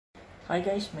Hi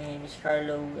guys, my name is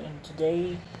Carlo, and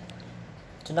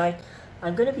tonight,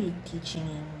 I'm gonna be teaching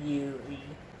you a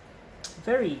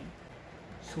very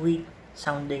sweet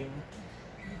sounding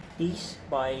piece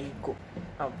by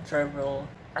Trevor,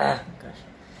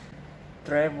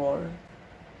 Trevor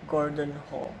Gordon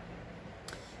Hall,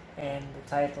 and the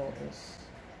title is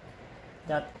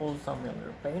That Old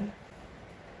Familiar Pain.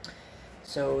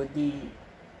 So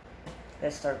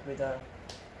let's start with a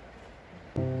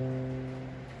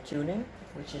tuning,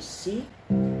 which is C,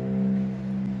 G,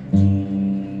 E,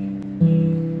 G,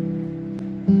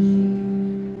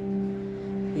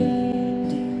 B,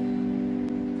 D.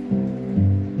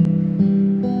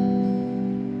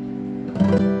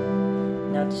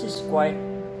 Now this is quite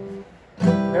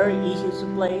very easy to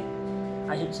play,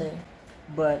 I should say,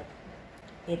 but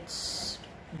it's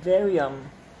very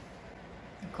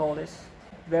call this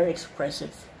very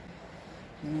expressive.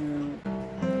 You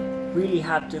really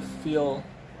have to feel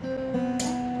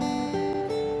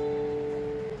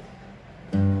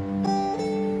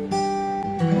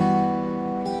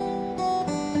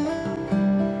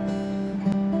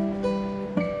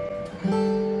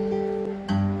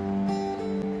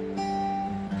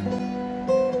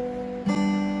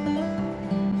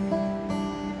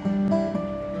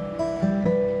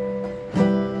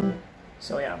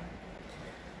so yeah.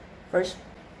 First,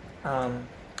 I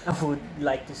would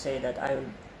like to say that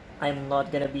I'm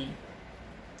not gonna be,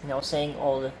 saying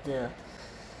all of the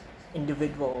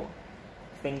individual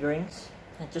fingerings.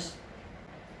 I'm just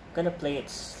gonna play it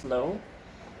slow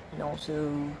and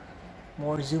also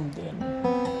more zoomed in.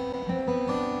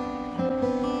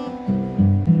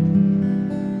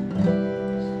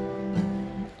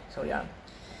 So yeah,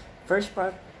 first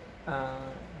part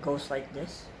goes like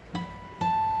this.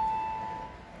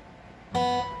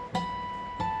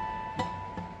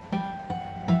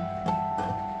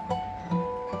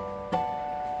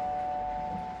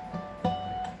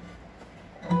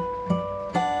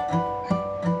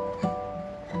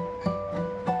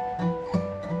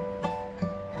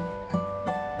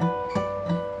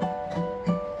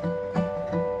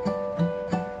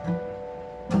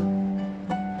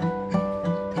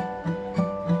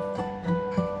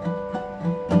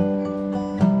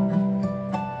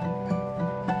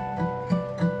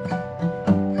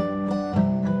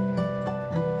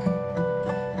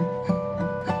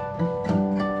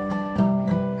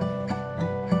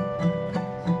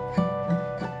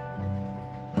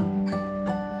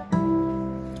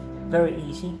 Very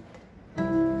easy.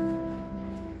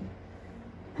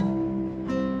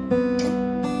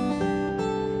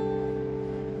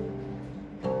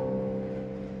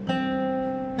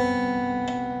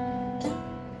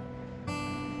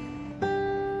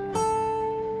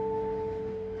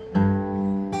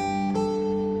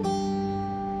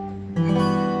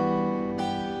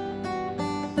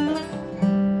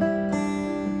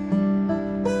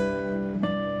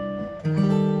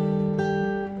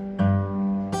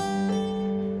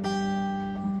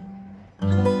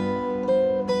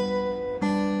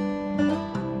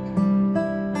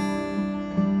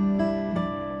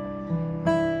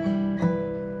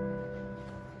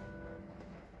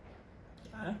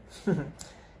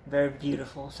 Very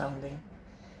beautiful sounding.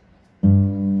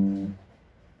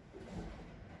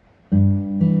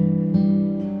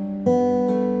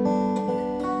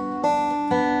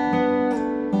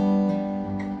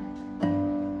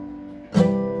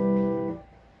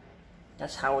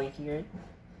 That's how I hear it.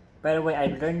 By the way, I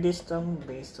learned this song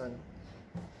based on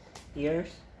ears,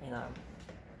 and I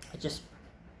just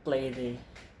play the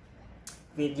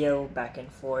video back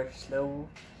and forth slow.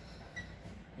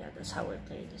 Yeah, that's how I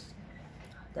play this.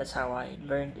 That's how I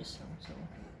learned this song. So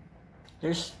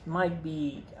there's might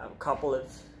be a couple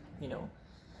of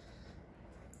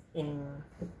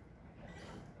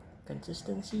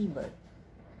inconsistency, but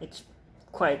it's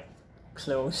quite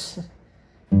close.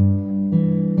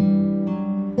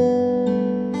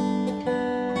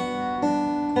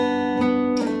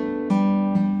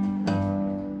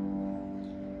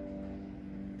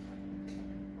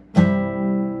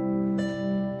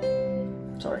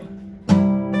 Sorry.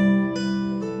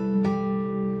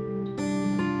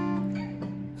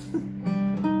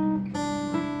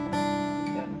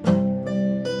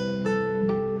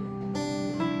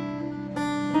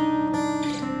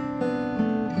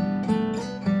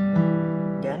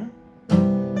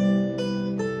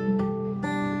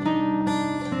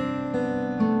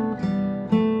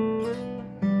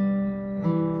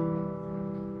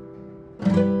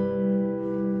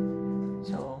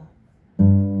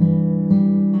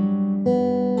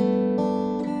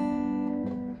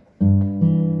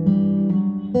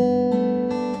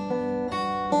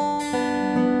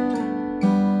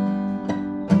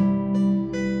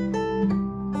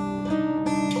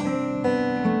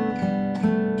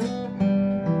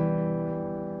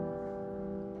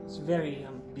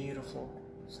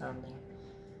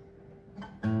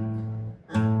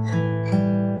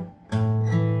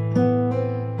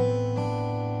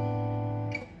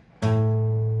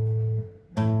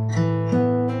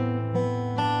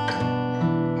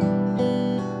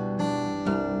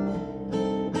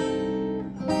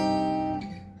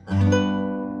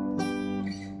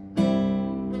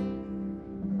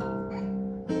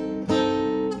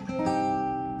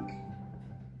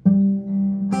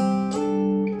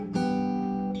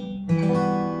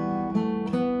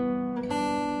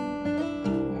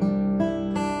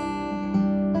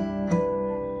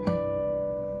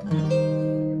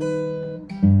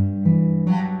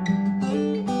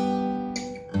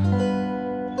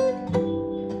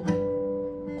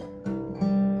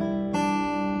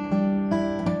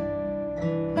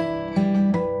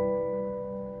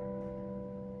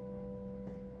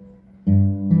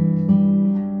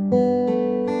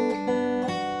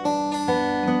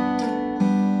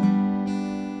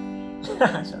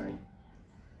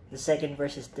 second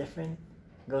verse is different.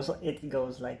 It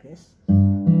goes like this.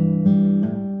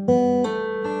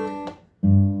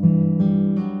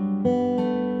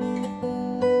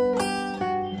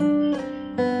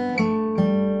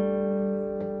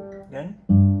 Again.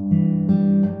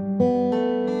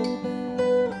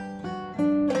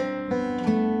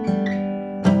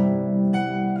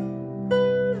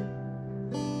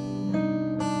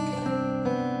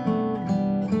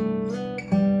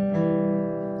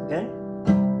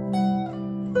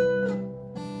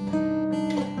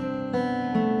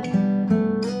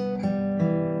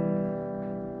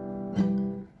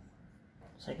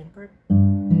 Second part.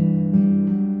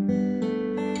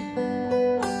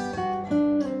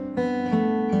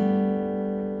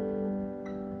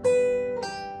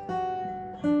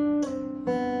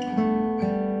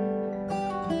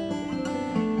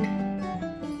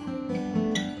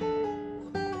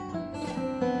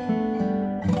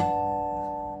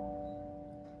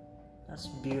 That's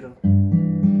beautiful.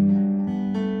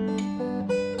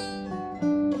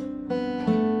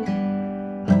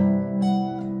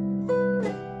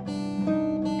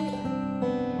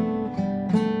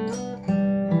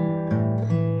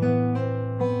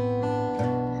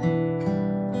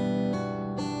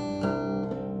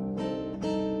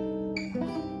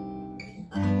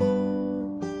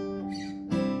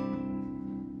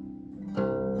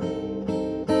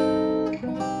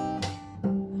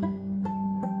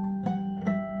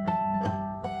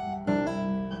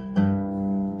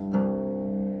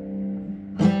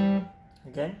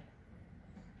 Again.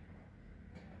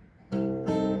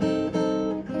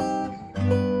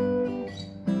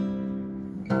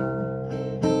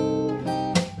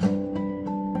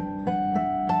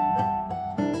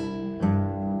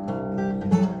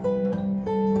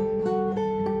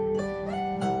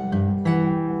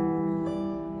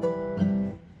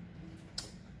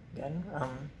 Again.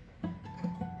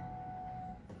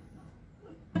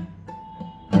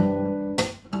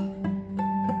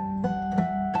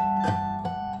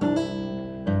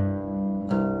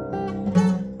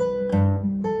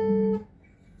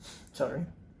 Sorry.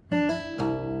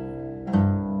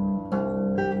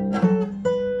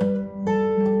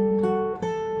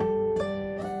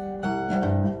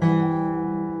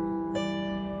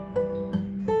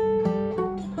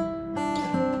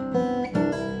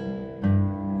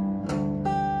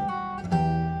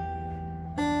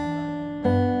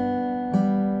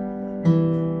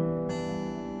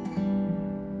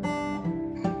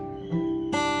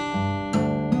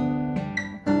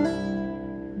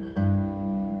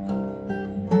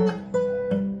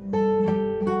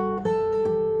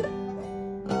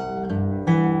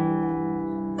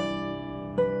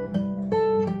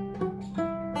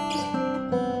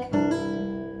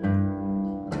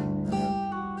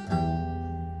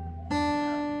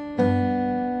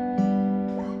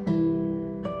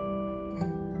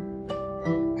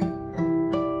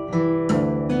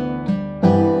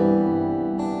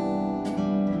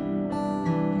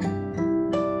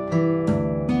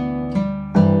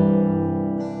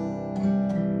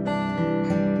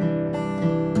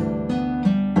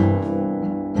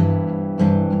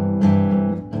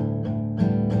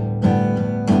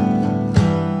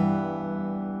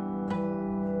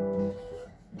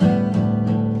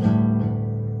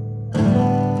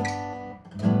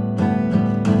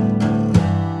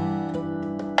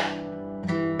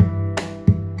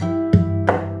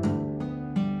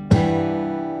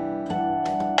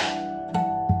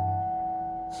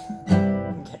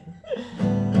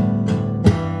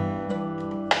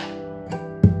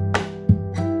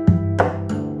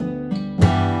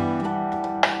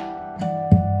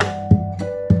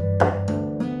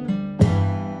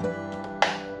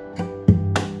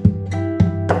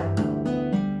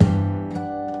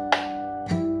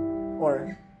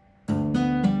 Or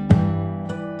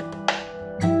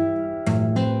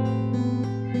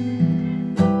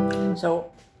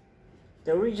so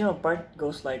the original part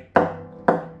goes like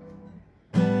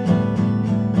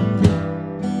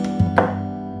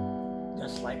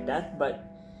just like that, but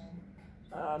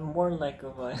more like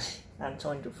of a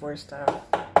Anton Dufour style.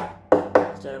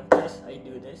 Instead of this, I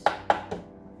do this.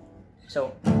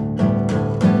 So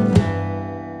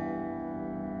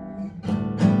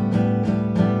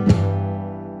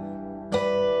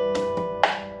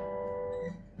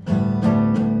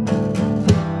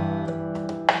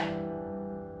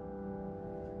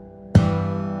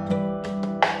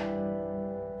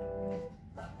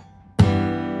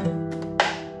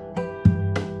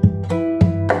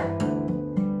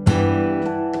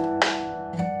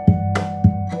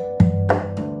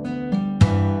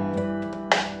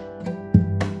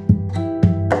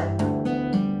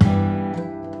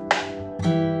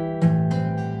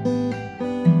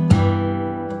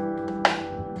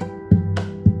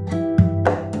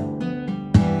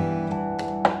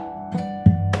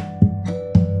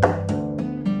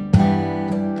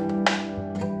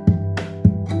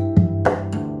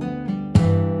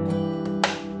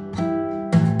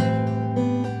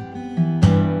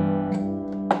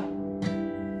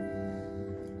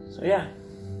So yeah,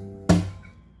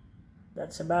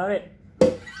 that's about it.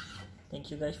 Thank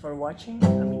you guys for watching.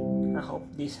 I hope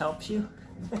this helps you.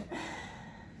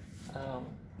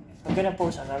 I'm gonna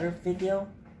post another video,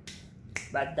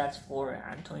 but that's for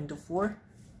Antoine Dufour.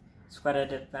 It's quite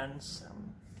an advanced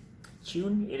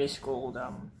tune. It is called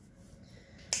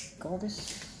call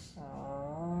this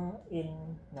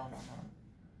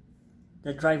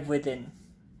The Drive Within.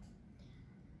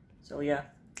 So yeah,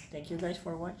 thank you guys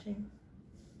for watching.